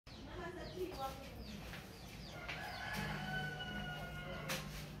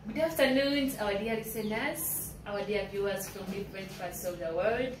Good afternoon, our dear listeners, our dear viewers from different parts of the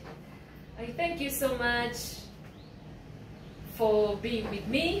world. I thank you so much for being with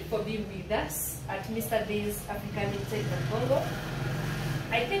me, for being with us at Mr. Bees African Intake and Congo.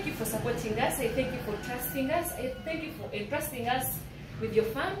 I thank you for supporting us. I thank you for trusting us. I thank you for entrusting us with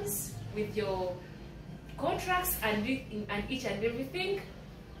your funds, with your contracts, and each and everything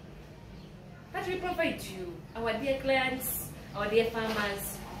that we provide to you. Our dear clients, our dear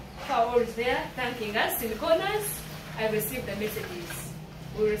farmers, who are always there thanking us in corners. I received the messages.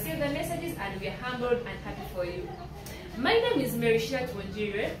 We received the messages and we are humbled and happy for you. My name is Shilah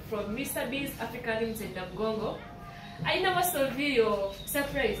from Mr. Bees African Intake and Congo. I know most of you are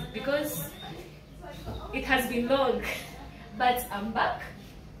surprised because it has been long, but I'm back.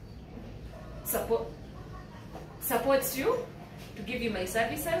 Support you, to give you my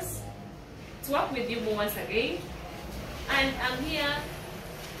services, to work with you more once again, and I'm here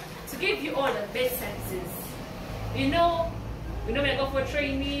to give you all the best services. We know when I go for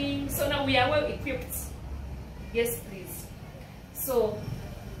training, so now we are well equipped. Yes, please. So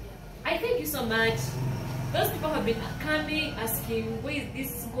I thank you so much. Those people have been coming, asking, where did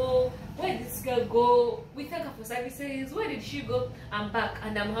this go? Where did this girl go? We thank her for services. Where did she go? I'm back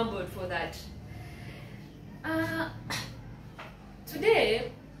and I'm humbled for that.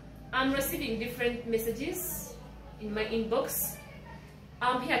 Today, I'm receiving different messages in my inbox.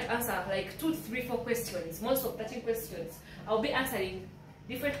 I'm here to answer like 2, 3, 4 questions, most of 13 questions. I'll be answering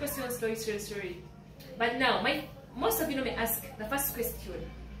different questions, story. But now, most of you may ask the first question.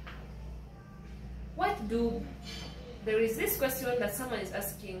 There is this question that someone is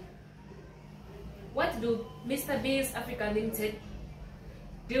asking. What do Mr. Bees African Limited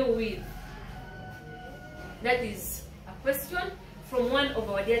deal with? That is a question from one of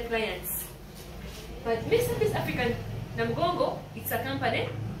our dear clients. But Mr. Bees African Namgongo, it's a company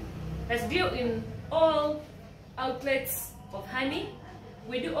that deals in all outlets of honey.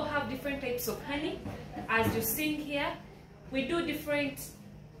 We do all have different types of honey. As you see here, we do different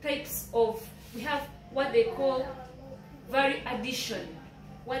types of, we have what they call value addition.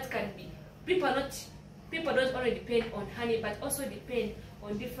 What can be? People don't only depend on honey, but also depend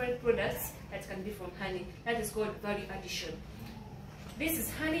on different products that can be from honey. That is called value addition. This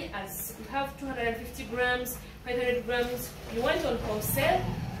is honey, as you have 250 grams, 500 grams. You want on wholesale,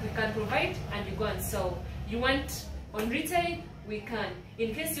 we can provide and you go and sell. You want on retail, we can.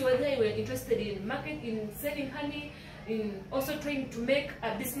 In case you are there, we're interested in selling honey, in also trying to make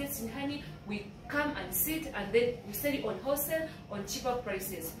a business in honey, we come and sit and then we sell it on wholesale on cheaper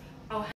prices.